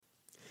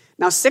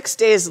Now 6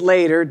 days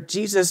later,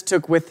 Jesus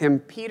took with him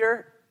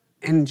Peter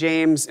and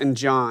James and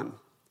John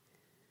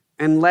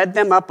and led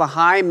them up a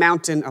high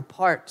mountain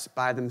apart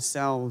by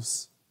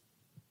themselves.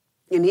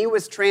 And he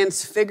was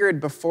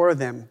transfigured before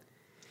them,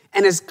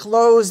 and his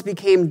clothes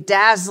became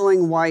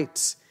dazzling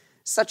white,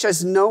 such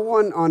as no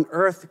one on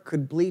earth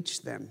could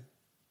bleach them.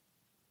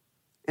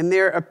 And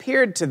there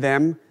appeared to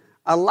them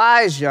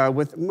Elijah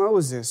with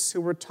Moses, who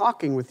were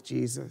talking with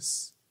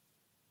Jesus.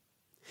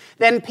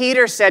 Then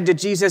Peter said to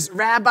Jesus,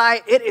 "Rabbi,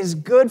 it is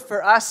good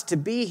for us to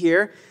be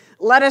here.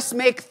 Let us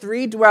make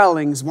 3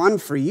 dwellings, one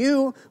for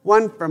you,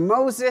 one for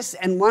Moses,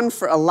 and one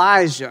for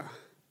Elijah."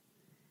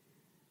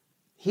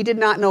 He did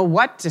not know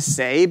what to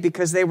say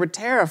because they were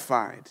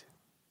terrified.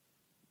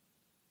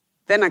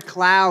 Then a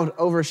cloud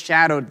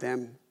overshadowed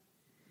them,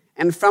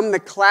 and from the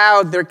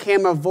cloud there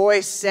came a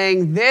voice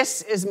saying,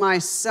 "This is my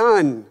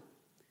son,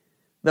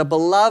 the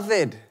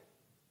beloved.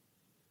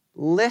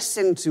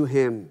 Listen to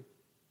him."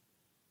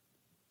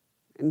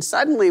 And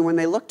suddenly, when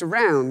they looked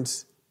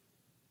around,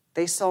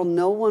 they saw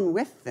no one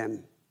with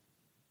them,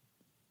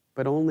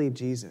 but only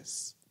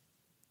Jesus.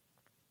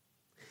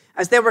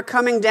 As they were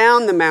coming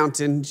down the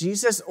mountain,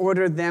 Jesus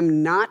ordered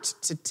them not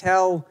to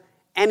tell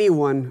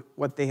anyone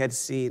what they had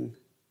seen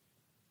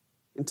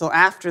until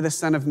after the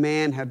Son of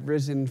Man had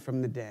risen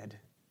from the dead.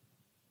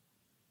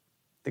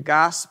 The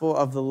gospel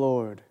of the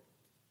Lord.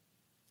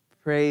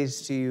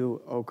 Praise to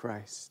you, O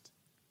Christ.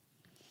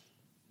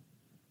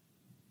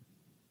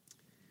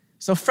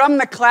 So from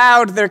the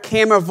cloud there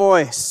came a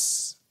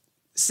voice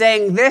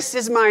saying, "This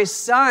is my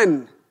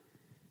son,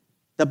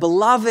 the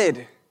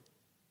beloved.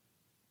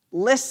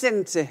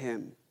 Listen to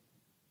him."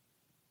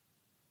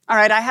 All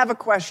right, I have a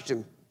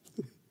question.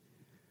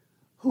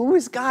 Who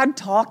is God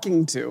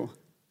talking to?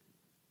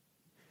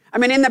 I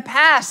mean, in the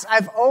past,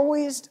 I've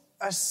always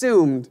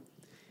assumed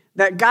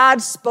that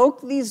God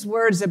spoke these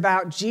words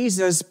about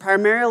Jesus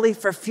primarily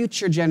for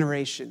future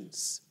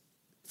generations,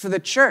 for the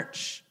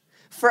church,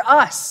 for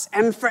us,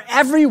 and for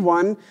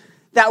everyone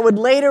that would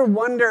later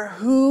wonder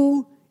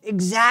who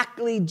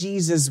exactly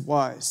Jesus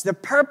was. The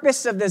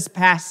purpose of this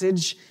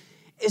passage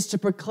is to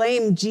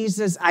proclaim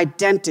Jesus'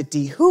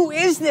 identity. Who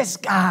is this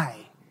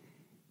guy?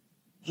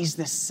 He's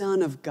the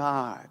Son of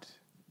God.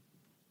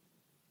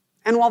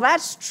 And while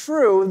that's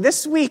true,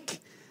 this week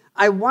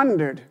I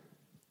wondered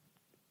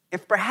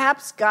if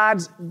perhaps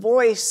God's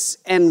voice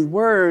and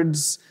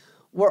words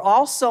were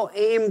also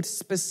aimed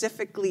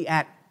specifically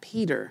at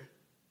Peter,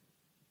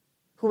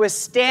 who was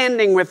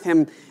standing with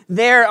him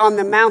there on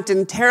the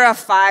mountain,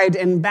 terrified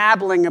and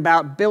babbling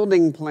about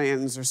building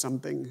plans or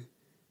something.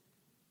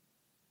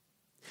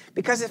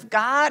 Because if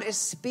God is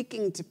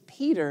speaking to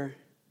Peter,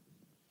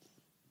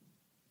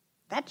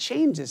 that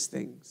changes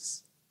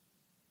things.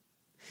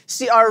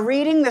 See, our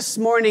reading this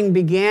morning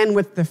began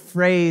with the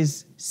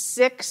phrase,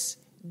 6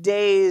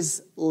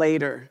 days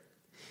later.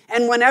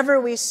 And whenever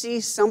we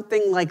see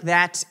something like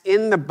that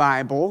in the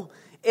Bible,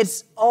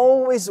 it's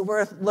always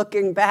worth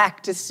looking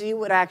back to see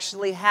what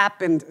actually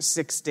happened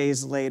 6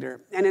 days later.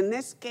 And in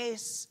this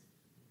case,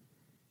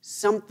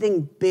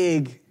 something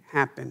big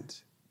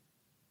happened.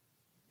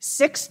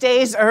 6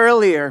 days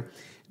earlier,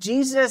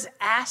 Jesus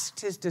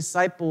asked his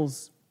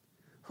disciples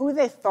who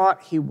they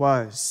thought he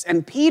was.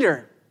 And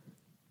Peter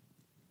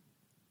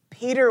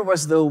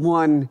was the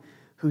one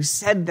who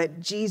said that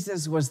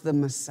Jesus was the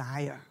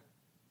Messiah,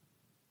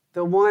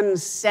 the one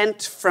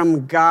sent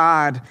from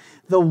God,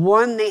 the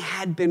one they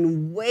had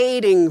been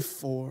waiting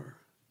for.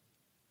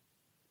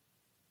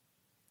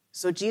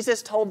 So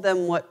Jesus told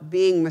them what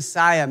being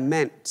Messiah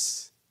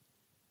meant.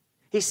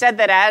 He said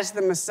that as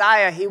the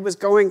Messiah, he was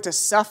going to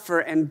suffer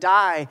and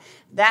die.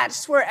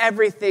 That's where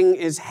everything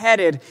is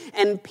headed.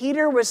 And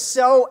Peter was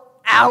so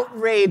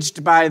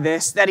outraged by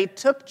this that he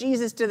took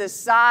Jesus to the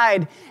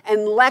side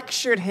and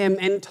lectured him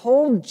and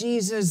told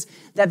Jesus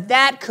that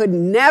that could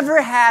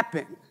never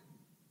happen.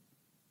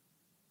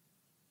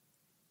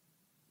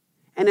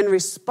 And in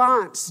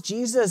response,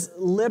 Jesus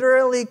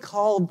literally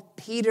called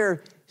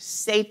Peter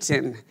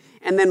Satan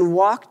and then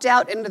walked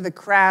out into the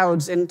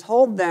crowds and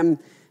told them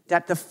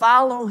that to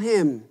follow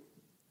him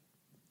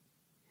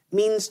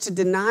means to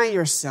deny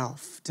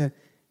yourself, to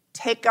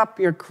take up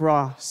your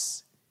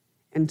cross,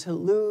 and to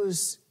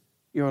lose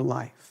your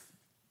life.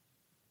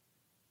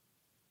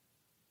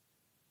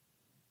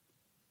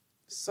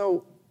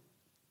 So,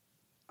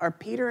 are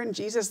Peter and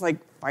Jesus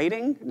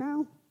fighting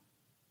now?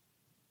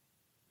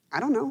 I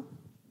don't know.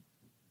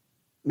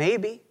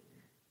 Maybe.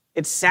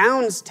 It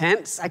sounds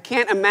tense. I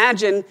can't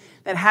imagine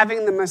that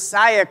having the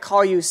Messiah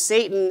call you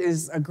Satan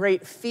is a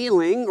great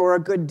feeling or a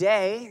good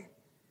day.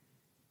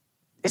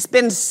 It's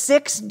been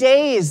 6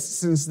 days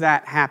since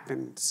that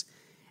happened.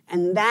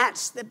 And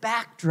that's the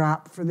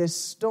backdrop for this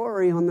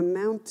story on the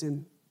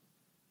mountain.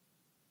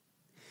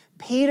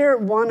 Peter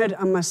wanted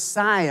a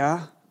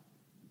Messiah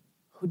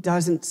who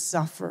doesn't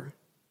suffer,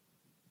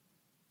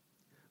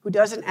 who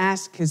doesn't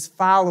ask his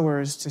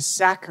followers to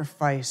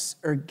sacrifice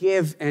or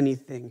give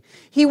anything.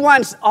 He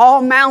wants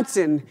all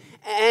mountain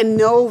and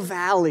no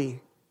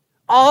valley,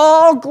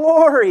 all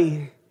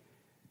glory,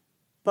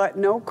 but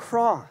no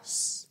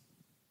cross.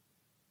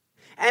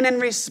 And in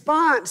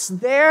response,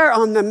 there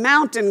on the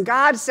mountain,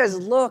 God says,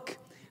 look,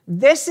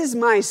 this is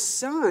my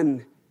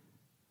son.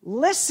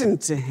 Listen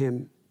to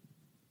him.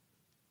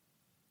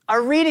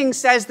 Our reading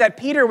says that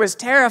Peter was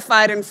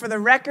terrified, and for the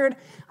record,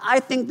 I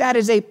think that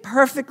is a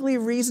perfectly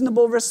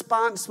reasonable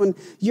response when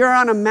you're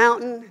on a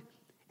mountain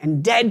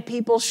and dead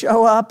people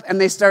show up and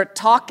they start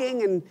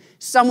talking and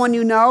someone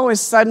you know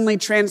is suddenly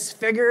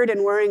transfigured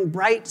and wearing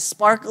bright,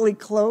 sparkly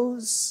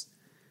clothes.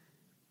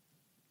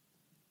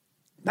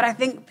 But I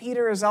think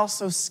Peter is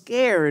also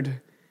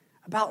scared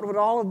about what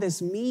all of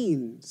this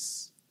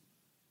means.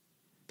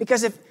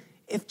 Because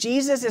if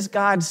Jesus is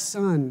God's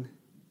son,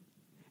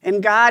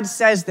 and God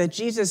says that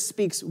Jesus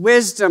speaks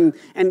wisdom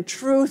and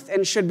truth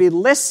and should be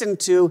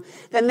listened to,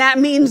 then that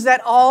means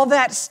that all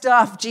that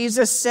stuff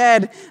Jesus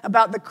said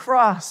about the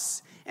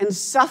cross and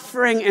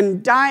suffering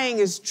and dying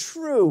is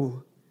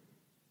true.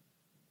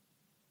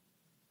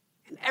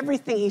 And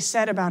everything he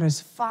said about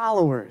his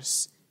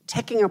followers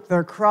taking up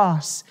their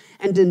cross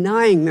and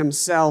denying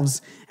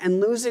themselves and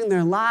losing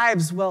their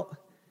lives, well,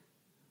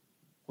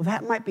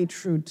 that might be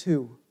true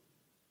too.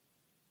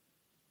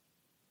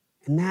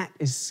 And that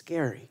is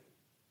scary.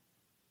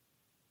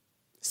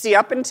 See,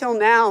 up until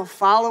now,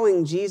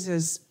 following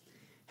Jesus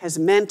has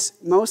meant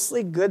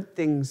mostly good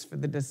things for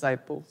the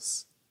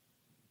disciples.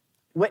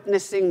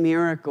 Witnessing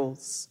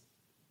miracles,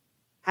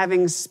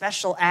 having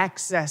special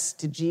access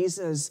to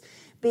Jesus,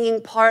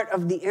 being part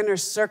of the inner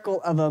circle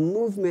of a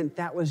movement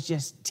that was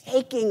just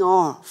taking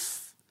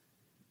off.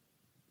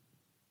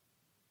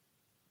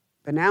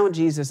 But now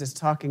Jesus is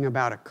talking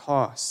about a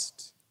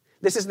cost.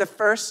 This is the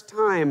first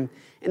time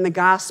in the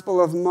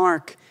Gospel of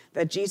Mark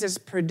that Jesus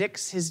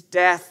predicts his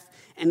death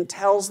and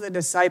tells the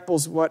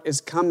disciples what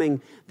is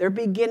coming. They're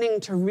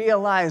beginning to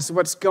realize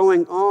what's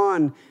going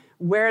on,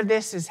 where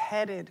this is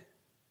headed.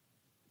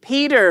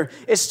 Peter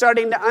is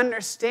starting to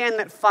understand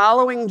that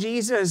following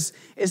Jesus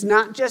is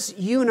not just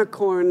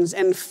unicorns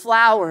and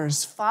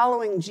flowers.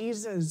 Following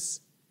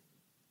Jesus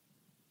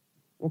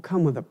will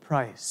come with a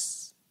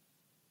price.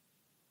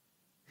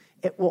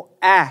 It will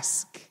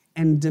ask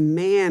and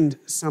demand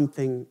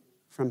something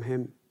from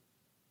him,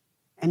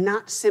 and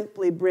not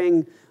simply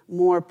bring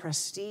more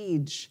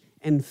prestige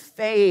and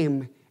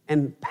fame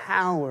and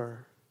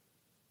power.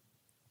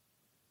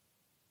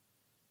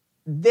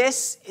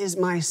 This is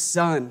my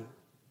son,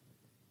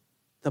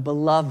 the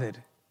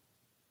beloved.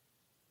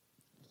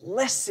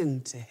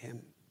 Listen to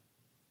him.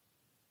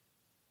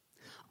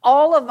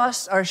 All of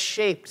us are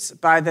shaped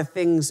by the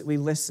things we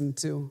listen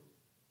to.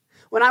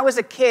 When I was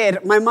a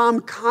kid, my mom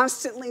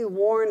constantly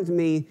warned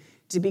me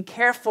to be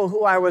careful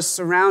who I was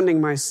surrounding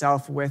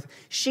myself with.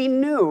 She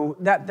knew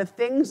that the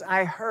things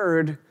I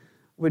heard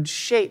would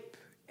shape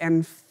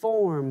and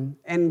form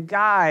and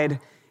guide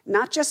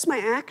not just my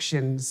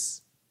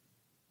actions,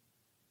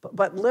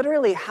 but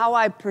literally how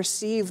I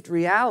perceived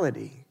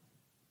reality.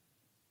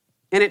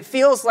 And it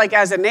feels like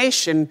as a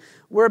nation,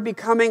 we're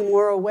becoming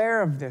more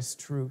aware of this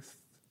truth.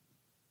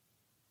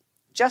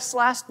 Just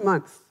last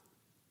month,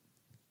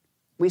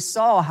 we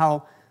saw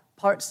how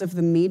parts of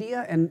the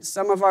media and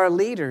some of our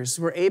leaders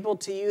were able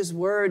to use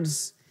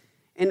words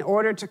in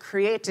order to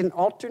create an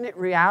alternate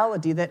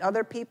reality that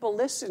other people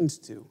listened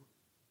to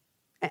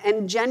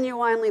and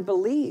genuinely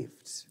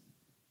believed.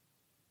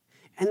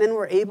 And then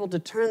we're able to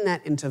turn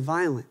that into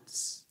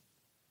violence.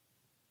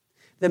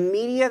 The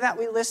media that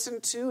we listen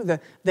to,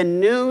 the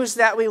news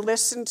that we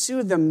listen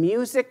to, the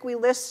music we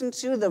listen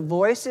to, the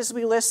voices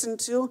we listen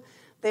to,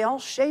 they all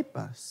shape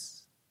us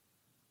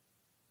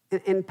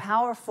in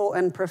powerful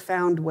and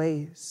profound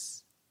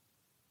ways.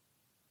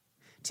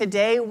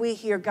 Today we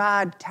hear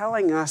God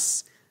telling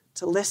us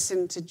to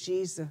listen to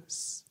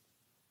Jesus.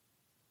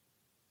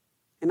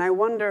 And I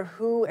wonder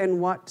who and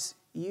what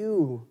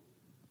you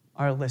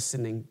are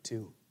listening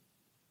to.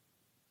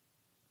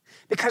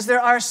 Because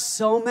there are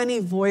so many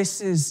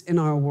voices in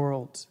our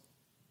world.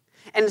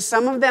 And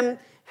some of them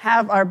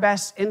have our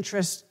best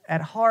interest at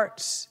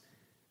heart,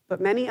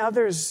 but many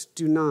others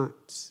do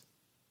not.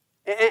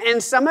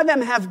 And some of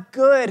them have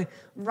good,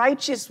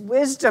 righteous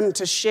wisdom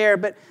to share,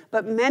 but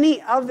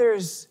many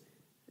others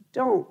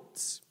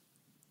don't.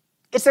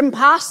 It's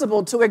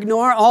impossible to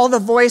ignore all the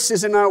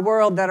voices in our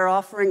world that are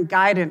offering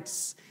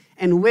guidance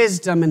and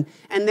wisdom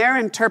and their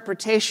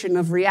interpretation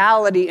of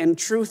reality and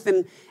truth,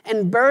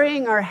 and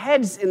burying our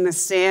heads in the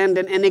sand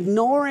and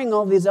ignoring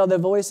all these other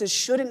voices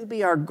shouldn't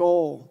be our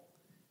goal.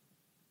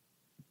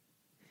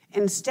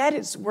 Instead,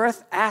 it's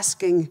worth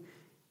asking,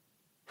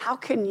 how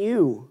can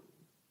you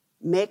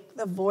make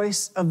the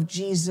voice of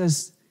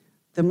Jesus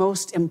the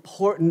most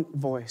important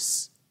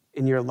voice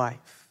in your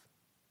life?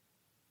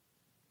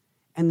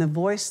 And the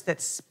voice that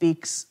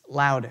speaks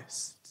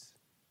loudest.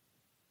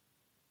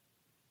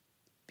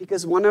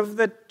 Because one of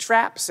the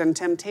traps and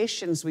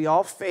temptations we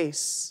all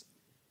face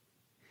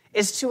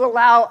is to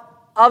allow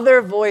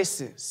other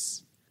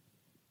voices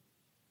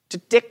to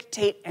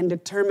dictate and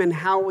determine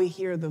how we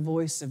hear the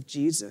voice of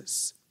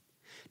Jesus.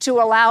 To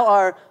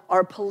allow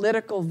our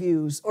political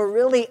views or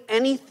really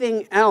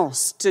anything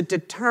else to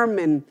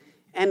determine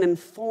and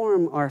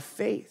inform our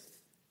faith.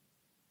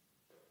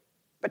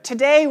 But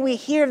today we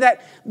hear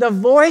that the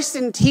voice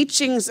and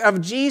teachings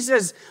of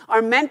Jesus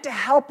are meant to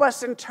help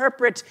us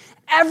interpret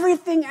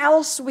everything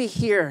else we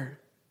hear.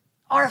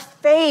 Our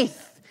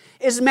faith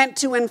is meant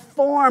to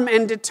inform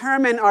and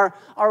determine our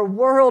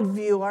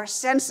worldview, our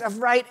sense of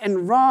right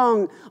and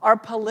wrong, our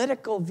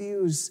political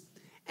views,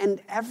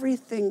 and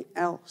everything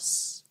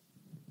else.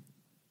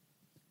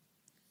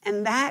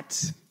 And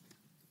that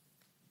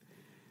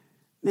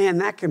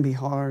can be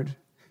hard.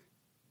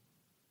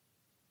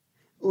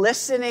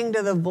 Listening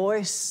to the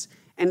voice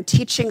and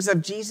teachings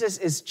of Jesus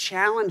is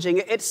challenging.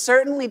 It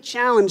certainly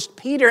challenged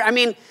Peter.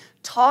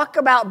 Talk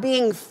about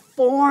being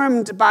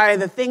formed by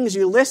the things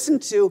you listen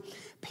to.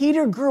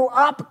 Peter grew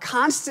up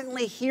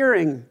constantly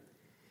hearing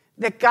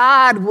that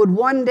God would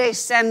one day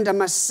send a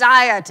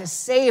Messiah to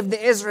save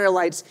the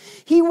Israelites.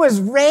 He was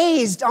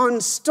raised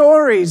on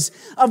stories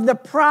of the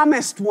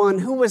promised one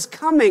who was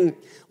coming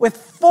with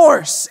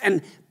force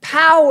and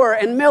power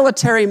and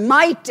military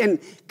might and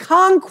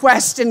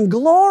conquest and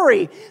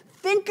glory.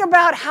 Think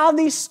about how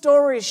these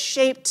stories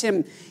shaped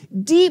him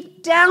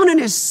deep down in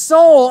his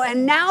soul.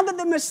 And now that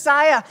the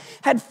Messiah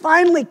had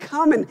finally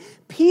come and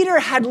Peter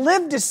had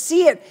lived to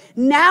see it,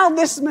 now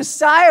this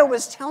Messiah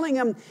was telling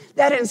him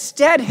that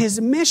instead his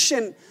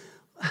mission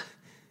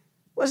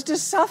was to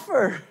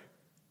suffer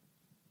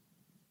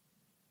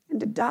and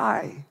to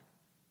die.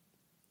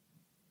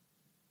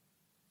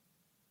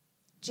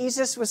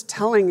 Jesus was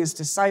telling his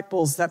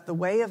disciples that the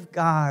way of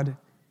God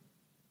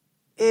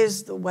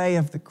is the way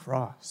of the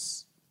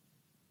cross.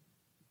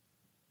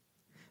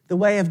 The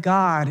way of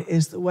God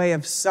is the way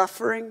of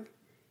suffering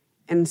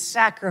and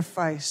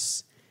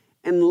sacrifice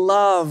and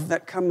love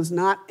that comes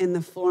not in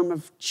the form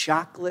of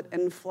chocolate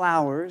and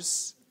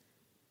flowers,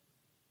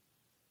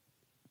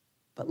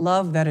 but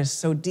love that is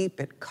so deep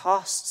it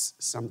costs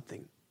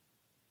something.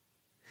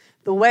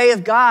 The way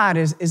of God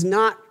is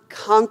not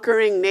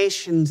conquering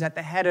nations at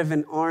the head of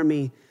an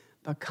army,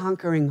 but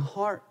conquering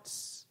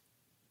hearts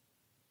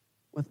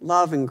with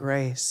love and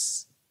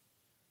grace.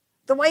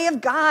 The way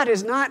of God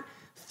is not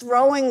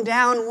throwing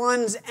down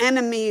one's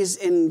enemies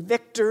in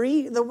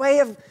victory. The way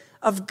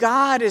of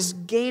God is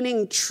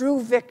gaining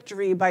true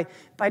victory by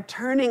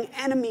turning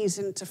enemies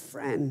into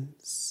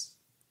friends.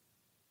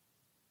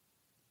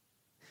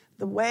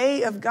 The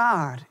way of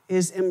God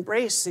is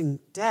embracing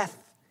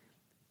death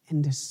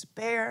and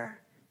despair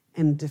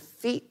and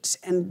defeat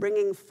and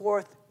bringing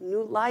forth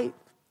new life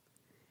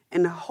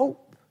and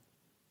hope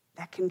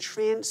that can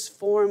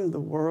transform the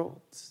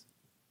world.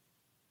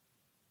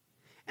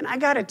 And I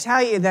got to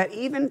tell you that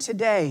even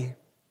today,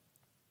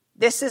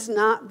 this is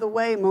not the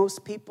way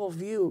most people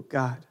view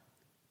God.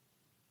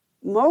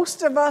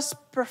 Most of us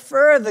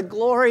prefer the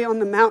glory on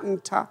the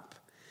mountaintop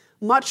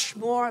much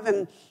more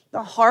than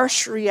the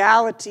harsh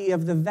reality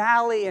of the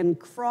valley and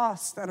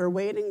cross that are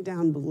waiting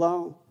down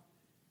below.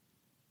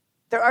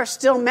 There are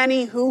still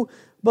many who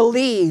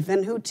believe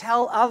and who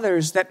tell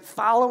others that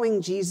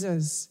following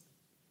Jesus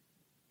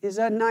is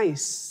a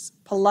nice,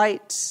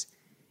 polite,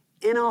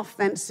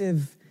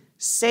 inoffensive,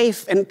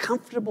 safe, and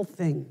comfortable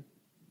thing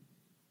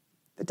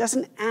that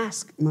doesn't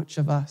ask much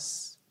of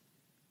us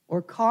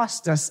or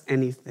cost us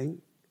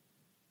anything.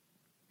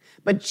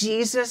 But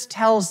Jesus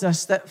tells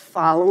us that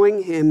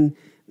following him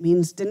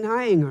means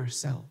denying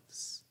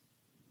ourselves,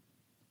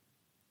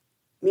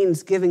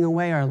 means giving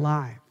away our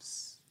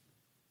lives.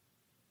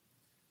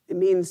 It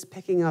means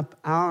picking up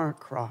our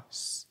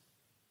cross.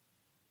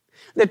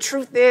 The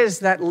truth is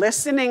that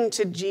listening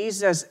to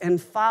Jesus and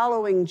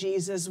following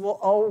Jesus will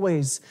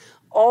always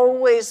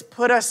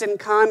put us in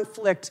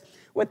conflict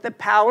with the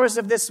powers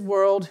of this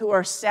world who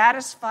are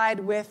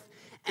satisfied with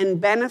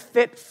and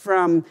benefit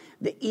from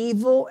the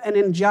evil and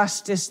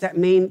injustice that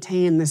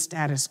maintain the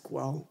status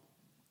quo.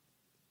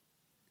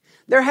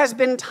 There has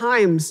been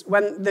times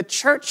when the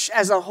church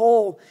as a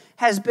whole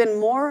has been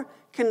more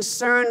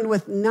concerned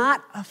with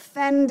not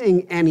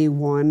offending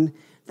anyone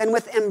than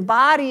with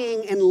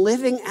embodying and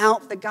living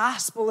out the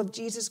gospel of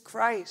Jesus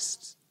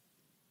Christ.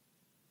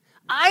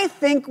 I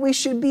think we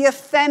should be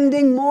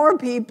offending more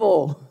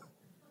people.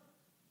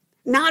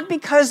 Not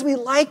because we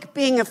like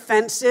being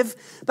offensive,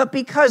 but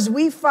because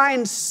we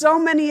find so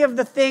many of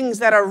the things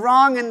that are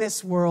wrong in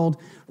this world,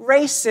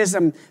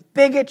 racism,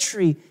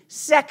 bigotry,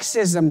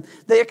 sexism,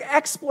 the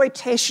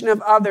exploitation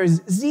of others,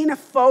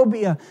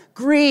 xenophobia,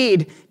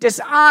 greed,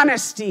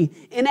 dishonesty,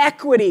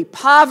 inequity,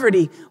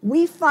 poverty.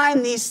 We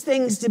find these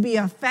things to be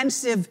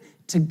offensive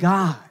to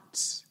God.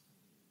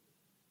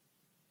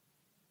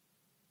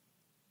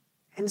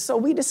 And so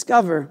we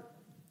discover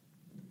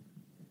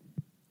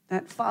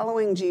that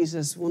following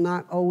Jesus will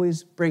not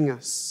always bring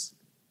us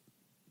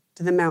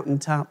to the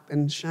mountaintop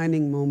and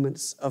shining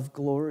moments of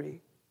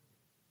glory.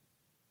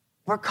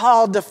 We're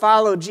called to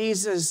follow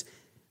Jesus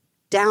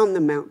down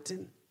the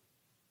mountain,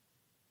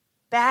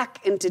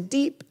 back into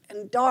deep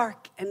and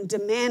dark and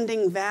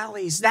demanding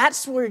valleys.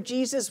 That's where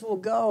Jesus will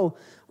go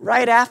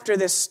right after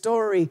this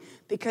story,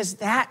 because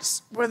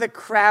that's where the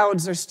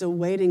crowds are still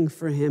waiting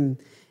for him,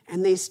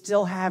 and they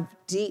still have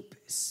deep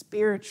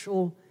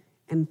spiritual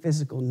and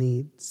physical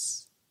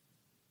needs.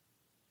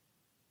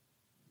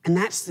 And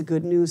that's the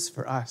good news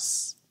for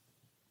us.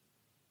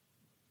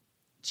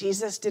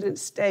 Jesus didn't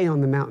stay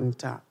on the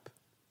mountaintop.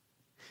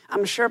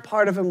 I'm sure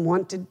part of him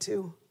wanted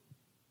to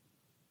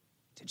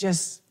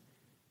just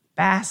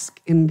bask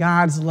in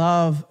God's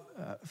love,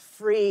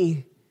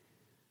 free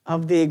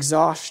of the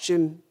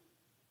exhaustion,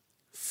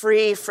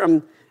 free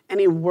from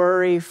any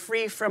worry,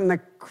 free from the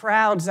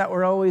crowds that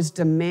were always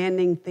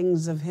demanding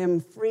things of him,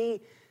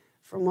 free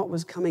from what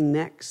was coming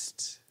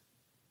next.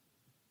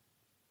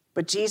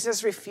 But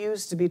Jesus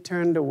refused to be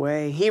turned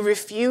away. He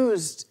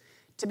refused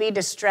to be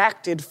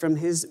distracted from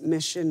his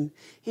mission.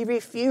 He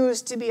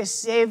refused to be a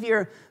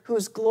Savior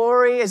whose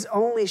glory is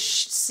only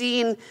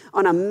seen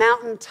on a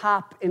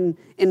mountaintop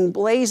in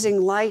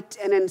blazing light.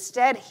 And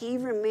instead, he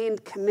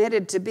remained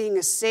committed to being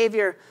a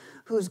Savior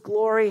whose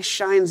glory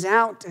shines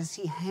out as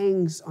he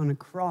hangs on a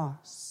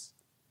cross.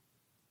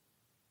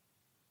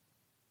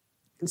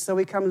 And so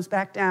he comes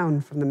back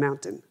down from the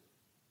mountain.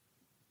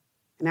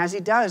 And as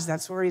he does,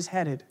 that's where he's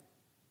headed.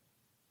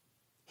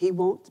 He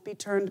won't be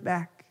turned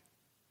back.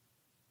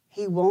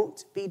 He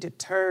won't be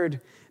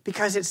deterred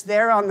because it's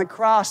there on the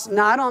cross,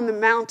 not on the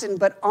mountain,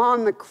 but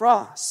on the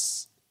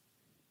cross.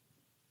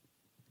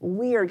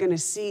 We are going to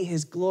see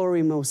his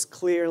glory most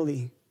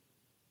clearly,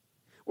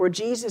 where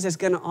Jesus is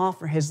going to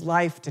offer his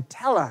life to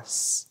tell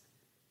us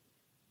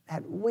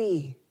that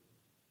we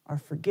are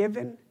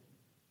forgiven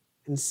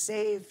and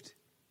saved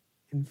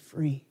and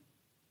free.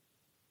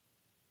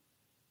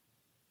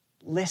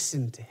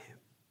 Listen to him.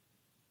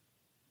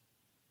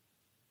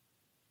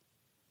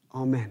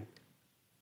 Amen.